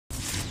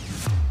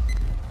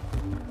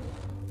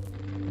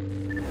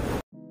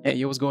Hey,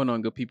 yo, what's going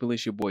on, good people?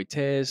 It's your boy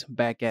Tez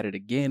back at it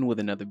again with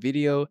another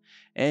video.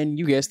 And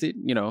you guessed it,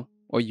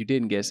 or you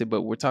didn't guess it,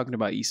 but we're talking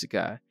about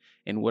Isekai.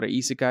 And what are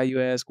Isekai,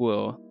 you ask?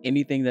 Well,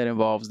 anything that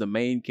involves the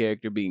main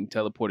character being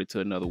teleported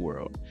to another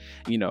world.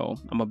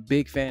 I'm a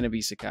big fan of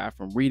Isekai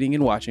from reading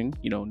and watching.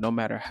 No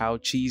matter how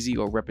cheesy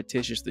or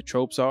repetitious the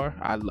tropes are,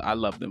 I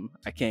love them.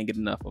 I can't get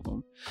enough of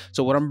them.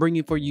 So, what I'm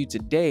bringing for you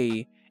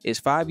today is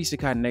 5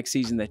 Isekai next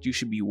season that you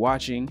should be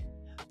watching.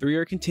 3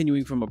 are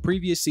continuing from a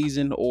previous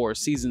season or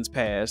seasons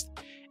past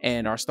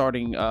and are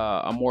starting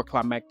a more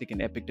climactic and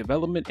epic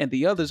development, and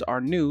the others are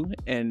new,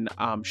 and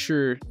I'm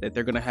sure that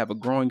they're going to have a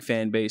growing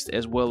fan base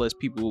as well as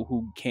people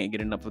who can't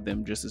get enough of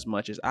them just as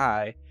much as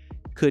I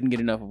couldn't get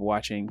enough of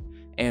watching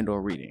and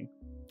or reading.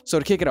 So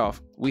to kick it off,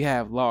 we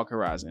have Log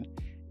Horizon.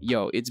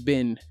 Yo, it's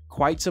been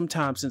quite some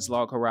time since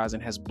Log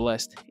Horizon has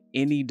blessed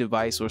any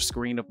device or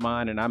screen of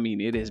mine, and I mean,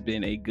 it has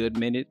been a good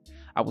minute.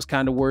 I was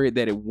kind of worried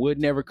that it would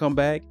never come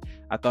back.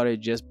 I thought it'd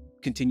just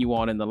continue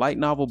on in the light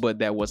novel, but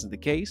that wasn't the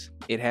case.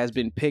 It has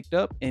been picked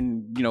up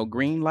and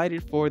green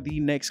lighted for the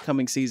next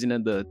coming season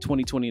of the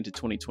 2020 into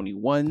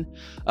 2021.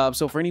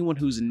 So for anyone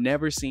who's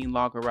never seen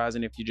Log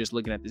Horizon, if you're just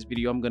looking at this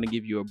video, I'm going to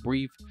give you a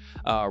brief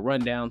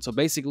rundown. So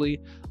basically,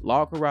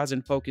 Log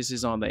Horizon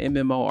focuses on the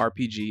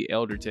MMORPG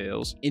Elder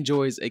Tales.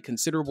 Enjoys a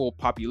considerable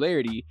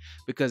popularity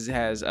because it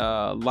has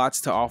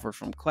lots to offer,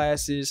 from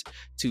classes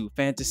to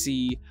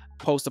fantasy,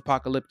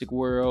 post-apocalyptic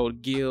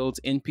world, guilds,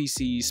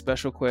 NPCs,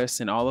 special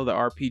quests, and all of the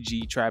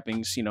RPG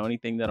trappings,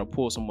 anything that'll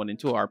pull someone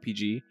into an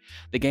RPG.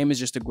 The game is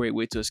just a great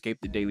way to escape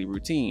the daily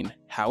routine.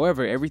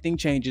 However, everything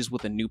changes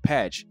with a new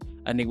patch,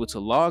 unable to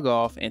log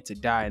off and to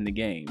die in the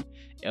game.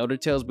 Elder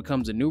Tales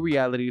becomes a new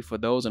reality for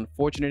those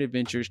unfortunate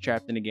adventurers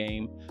trapped in the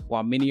game.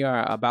 While many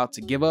are about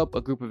to give up,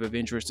 a group of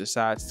adventurers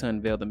decides to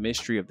unveil the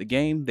mystery of the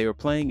game they were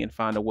playing and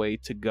find a way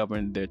to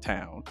govern their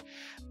town.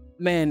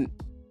 Man,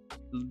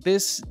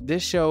 this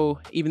show,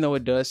 even though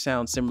it does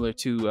sound similar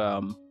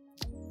to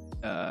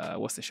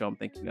what's the show I'm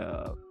thinking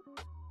of?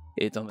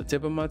 It's on the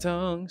tip of my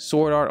tongue.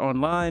 Sword Art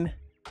Online.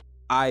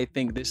 I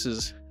think this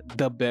is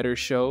the better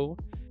show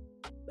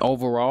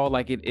overall.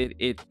 Like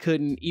it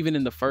couldn't, even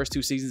in the first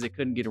 2 seasons, it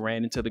couldn't get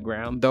ran into the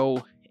ground.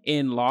 Though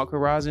in Log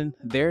Horizon,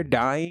 their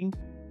dying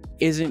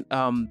isn't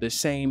the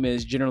same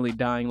as generally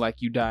dying like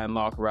you die in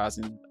Log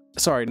Horizon.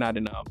 Sorry, not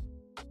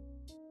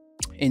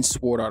in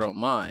Sword Art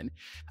Online.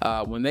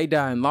 When they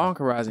die in Log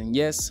Horizon,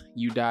 yes,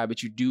 you die,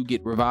 but you do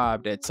get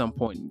revived at some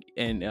point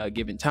in a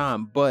given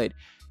time, but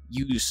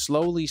you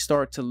slowly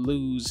start to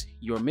lose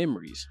your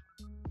memories.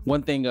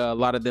 One thing a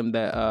lot of them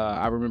that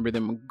I remember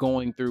them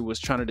going through was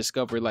trying to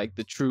discover like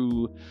the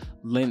true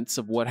lengths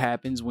of what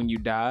happens when you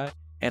die.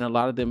 And a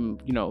lot of them,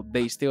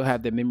 they still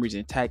have their memories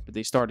intact, but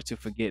they started to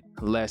forget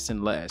less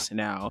and less.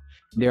 Now,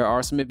 there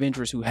are some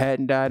adventurers who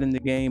hadn't died in the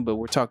game, but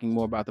we're talking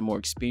more about the more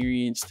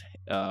experienced,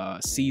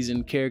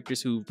 seasoned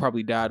characters who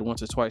probably died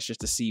once or twice just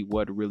to see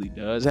what really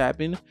does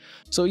happen.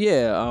 So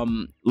yeah,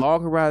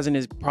 Log Horizon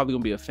is probably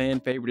gonna be a fan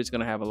favorite. It's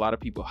gonna have a lot of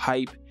people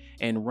hype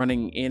and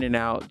running in and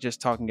out just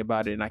talking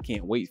about it, and I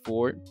can't wait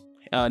for it.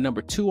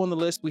 Number 2 on the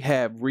list, we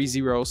have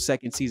ReZero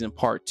second season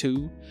part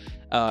 2.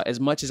 As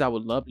much as I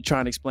would love to try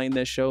and explain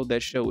that show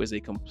is a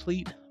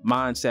complete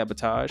mind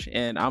sabotage,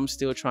 and I'm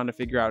still trying to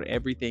figure out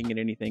everything and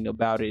anything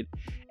about it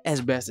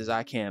as best as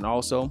I can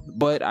also.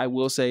 But I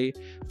will say,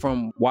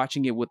 from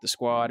watching it with the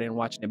squad and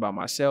watching it by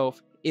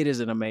myself, it is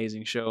an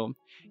amazing show.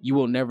 You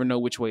will never know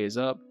which way is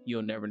up.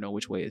 You'll never know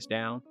which way is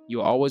down.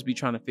 You'll always be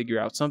trying to figure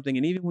out something,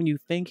 and even when you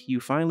think you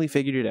finally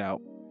figured it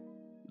out,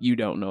 you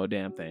don't know a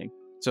damn thing.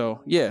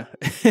 So yeah,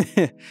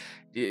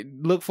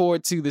 look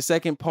forward to the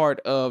second part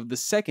of the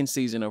second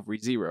season of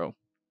ReZero.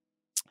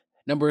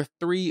 Number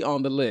 3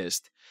 on the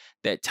list,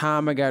 That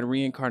Time I Got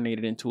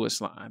Reincarnated into a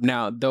Slime.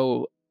 Now,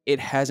 though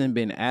it hasn't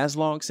been as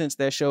long since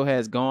that show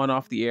has gone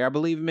off the air, I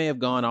believe it may have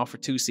gone off for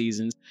 2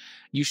 seasons.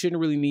 You shouldn't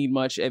really need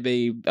much of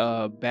a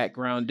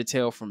background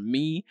detail from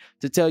me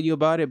to tell you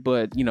about it,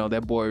 but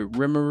that boy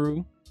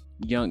Rimuru,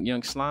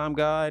 young slime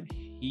god,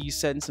 he's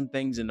setting some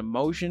things into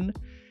motion.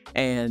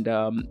 And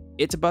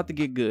it's about to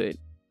get good.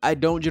 I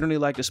don't generally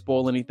like to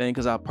spoil anything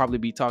because I'll probably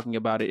be talking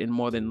about it, and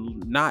more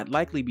than not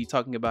likely be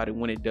talking about it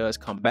when it does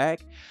come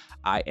back.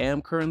 I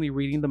am currently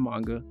reading the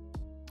manga,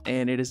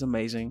 and it is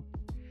amazing.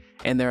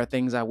 And there are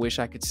things I wish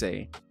I could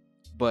say,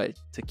 but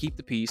to keep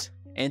the peace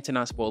and to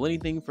not spoil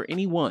anything for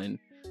anyone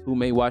who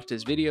may watch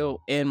this video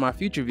and my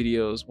future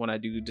videos when I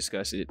do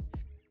discuss it,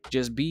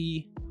 just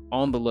be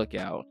on the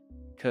lookout,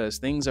 because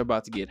things are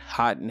about to get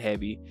hot and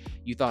heavy.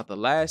 You thought the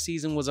last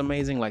season was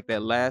amazing, like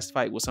that last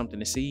fight was something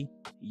to see.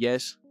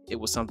 Yes, it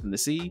was something to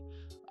see.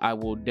 I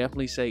will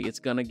definitely say it's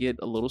gonna get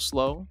a little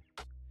slow.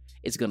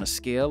 It's gonna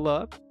scale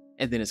up,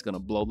 and then it's gonna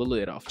blow the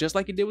lid off, just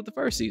like it did with the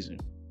first season.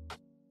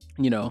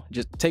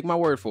 Just take my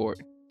word for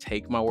it.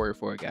 Take my word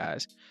for it,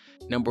 guys.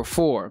 Number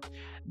 4,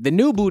 the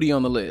new booty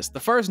on the list. The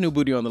first new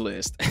booty on the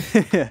list.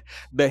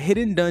 The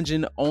Hidden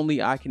Dungeon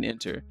Only I Can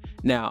Enter.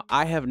 Now,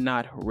 I have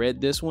not read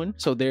this one,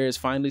 so there is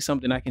finally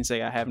something I can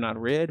say I have not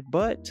read,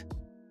 but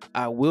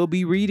I will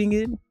be reading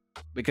it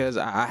because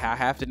I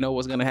have to know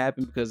what's gonna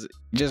happen, because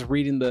just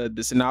reading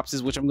the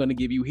synopsis, which I'm gonna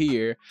give you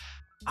here,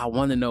 I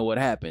want to know what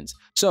happens.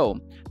 So,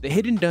 the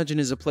hidden dungeon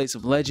is a place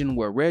of legend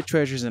where rare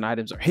treasures and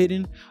items are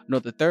hidden.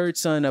 Note the third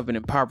son of an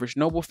impoverished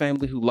noble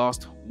family who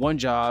lost one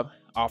job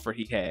offer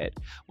he had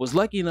was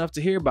lucky enough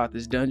to hear about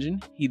this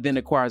dungeon. He then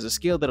acquires a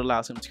skill that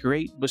allows him to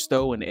create,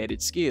 bestow, and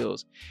edit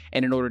skills.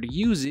 And in order to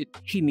use it,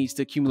 he needs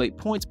to accumulate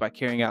points by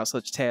carrying out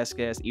such tasks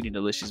as eating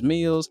delicious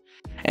meals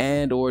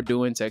and or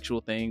doing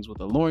sexual things with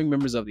alluring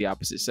members of the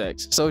opposite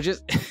sex. So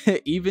just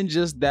even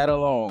just that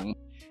alone,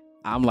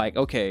 I'm like,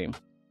 okay,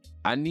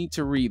 I need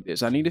to read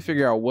this. I need to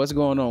figure out what's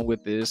going on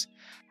with this.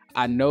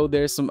 I know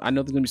there's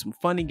gonna be some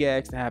funny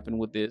gags to happen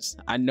with this.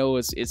 I know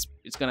it's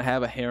gonna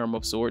have a harem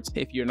of sorts.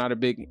 If you're not a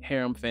big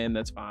harem fan,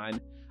 that's fine.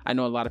 I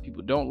know a lot of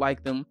people don't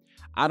like them.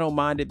 I don't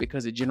mind it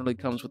because it generally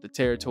comes with the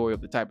territory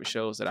of the type of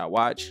shows that I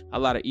watch. A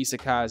lot of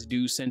isekais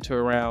do center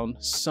around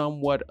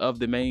somewhat of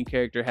the main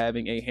character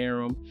having a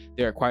harem.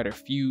 There are quite a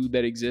few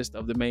that exist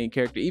of the main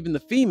character, even the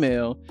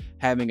female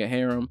having a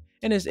harem.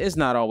 And it's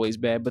not always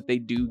bad, but they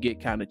do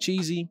get kind of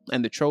cheesy,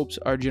 and the tropes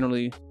are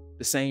generally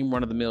the same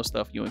run-of-the-mill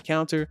stuff you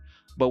encounter.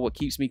 But what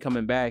keeps me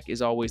coming back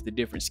is always the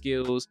different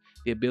skills,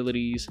 the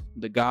abilities,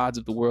 the gods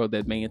of the world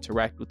that may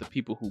interact with the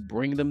people who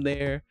bring them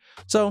there.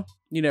 So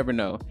you never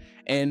know.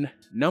 And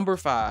number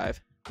 5,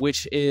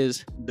 which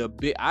is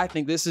I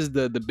think this is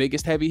the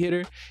biggest heavy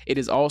hitter. It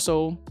is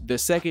also the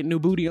second new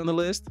booty on the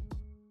list.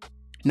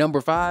 Number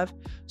 5,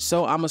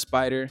 So I'm a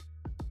Spider,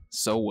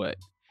 So What?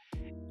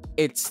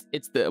 It's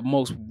the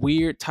most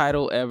weird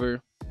title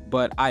ever,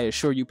 but I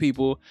assure you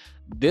people,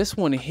 this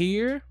one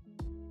here,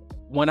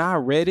 when I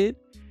read it,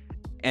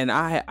 and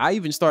I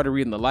even started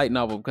reading the light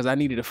novel because I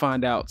needed to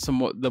find out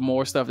the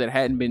more stuff that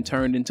hadn't been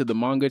turned into the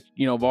manga,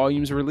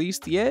 volumes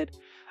released yet.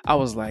 I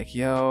was like,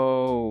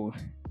 yo,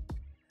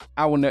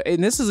 I want to,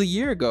 and this is a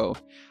year ago.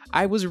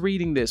 I was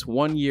reading this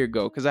 1 year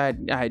ago because I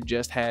had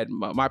just had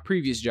my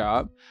previous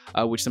job,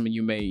 which some of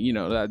you may,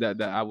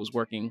 that I was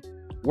working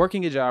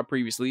a job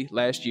previously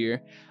last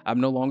year. I'm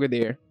no longer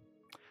there.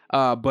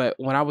 But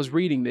when I was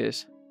reading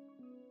this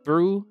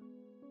through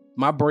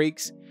my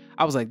breaks,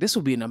 I was like, this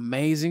would be an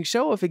amazing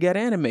show if it got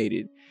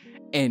animated.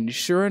 And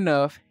sure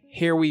enough,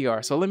 here we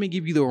are. So let me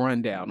give you the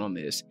rundown on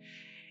this.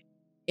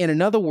 In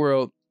another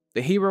world,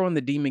 the hero and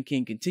the Demon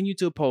King continue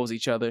to oppose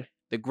each other.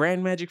 The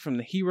grand magic from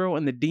the hero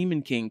and the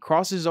Demon King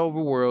crosses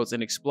over worlds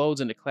and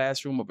explodes in the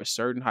classroom of a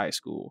certain high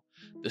school.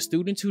 The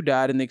students who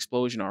died in the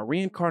explosion are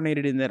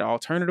reincarnated in that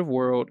alternative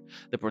world.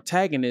 The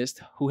protagonist,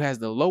 who has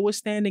the lowest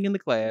standing in the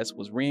class,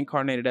 was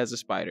reincarnated as a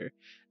spider.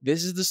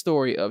 This is the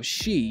story of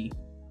she,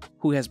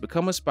 who has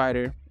become a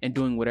spider and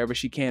doing whatever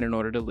she can in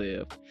order to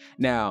live.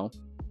 Now,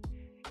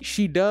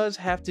 she does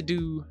have to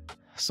do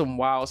some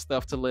wild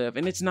stuff to live,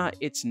 and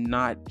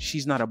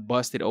she's not a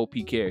busted OP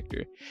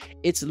character.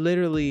 It's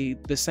literally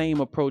the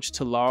same approach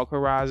to Log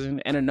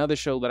Horizon and another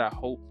show that I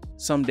hope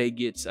someday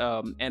gets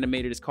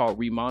animated. It's called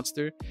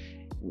Remonster.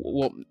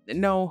 Well,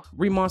 no,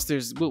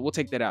 Remonsters, we'll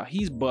take that out.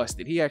 He's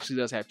busted. He actually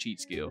does have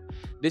cheat skill.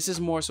 This is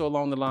more so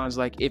along the lines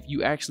like if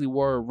you actually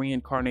were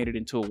reincarnated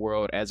into a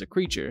world as a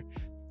creature,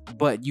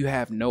 but you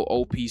have no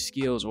OP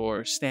skills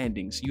or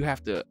standings. You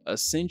have to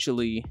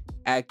essentially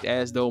act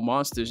as though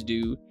monsters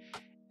do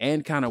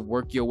and kind of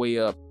work your way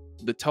up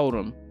the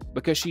totem,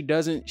 because she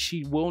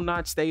will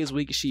not stay as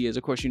weak as she is.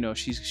 Of course,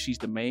 she's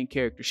the main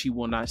character. She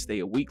will not stay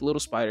a weak little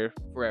spider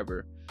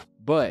forever,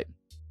 but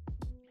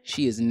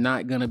she is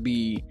not gonna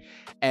be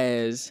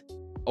as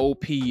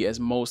OP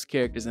as most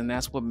characters, and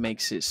that's what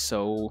makes it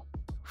so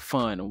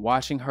fun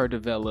watching her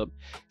develop,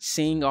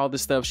 seeing all the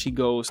stuff she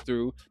goes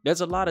through.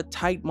 There's a lot of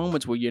tight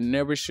moments where you're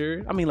never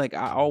sure. I mean, like,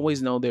 I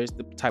always know there's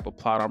the type of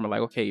plot armor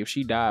like, okay, if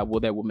she died, well,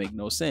 that will make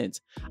no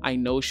sense. I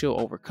know she'll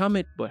overcome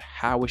it, but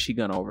how is she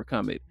gonna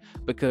overcome it?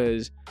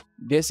 Because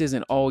this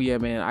isn't, oh yeah,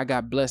 man, I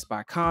got blessed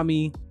by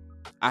Kami,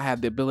 I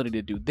have the ability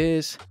to do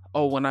this.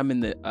 Oh, when I'm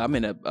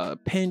in a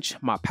pinch,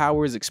 my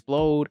powers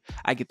explode,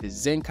 I get the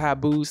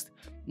Zenkai boost.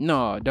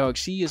 No, dog,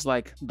 she is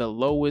like the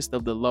lowest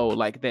of the low,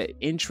 like that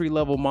entry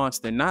level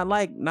monster. Not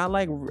like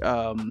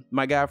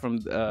my guy from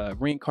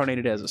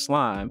Reincarnated as a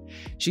Slime.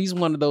 She's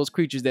one of those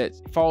creatures that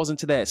falls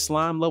into that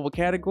slime level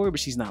category,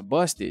 but she's not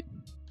busted.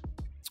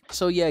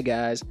 So yeah,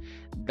 guys,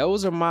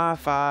 those are my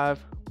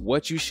 5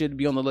 what you should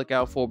be on the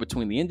lookout for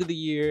between the end of the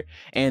year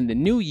and the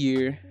new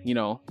year.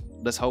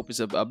 Let's hope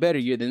it's a better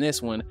year than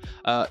this one.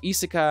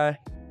 Isekai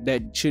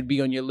that should be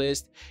on your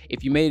list.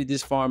 If you made it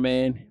this far,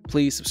 man,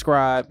 please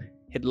subscribe,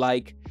 hit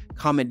like,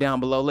 comment down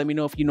below. Let me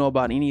know if you know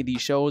about any of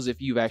these shows, if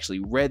you've actually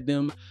read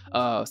them,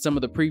 some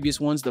of the previous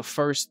ones, the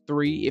first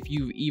 3, if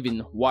you've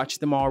even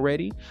watched them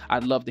already.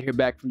 I'd love to hear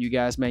back from you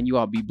guys, man. You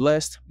all be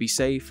blessed, be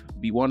safe,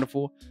 be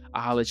wonderful.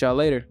 I'll holler at y'all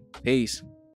later. Peace.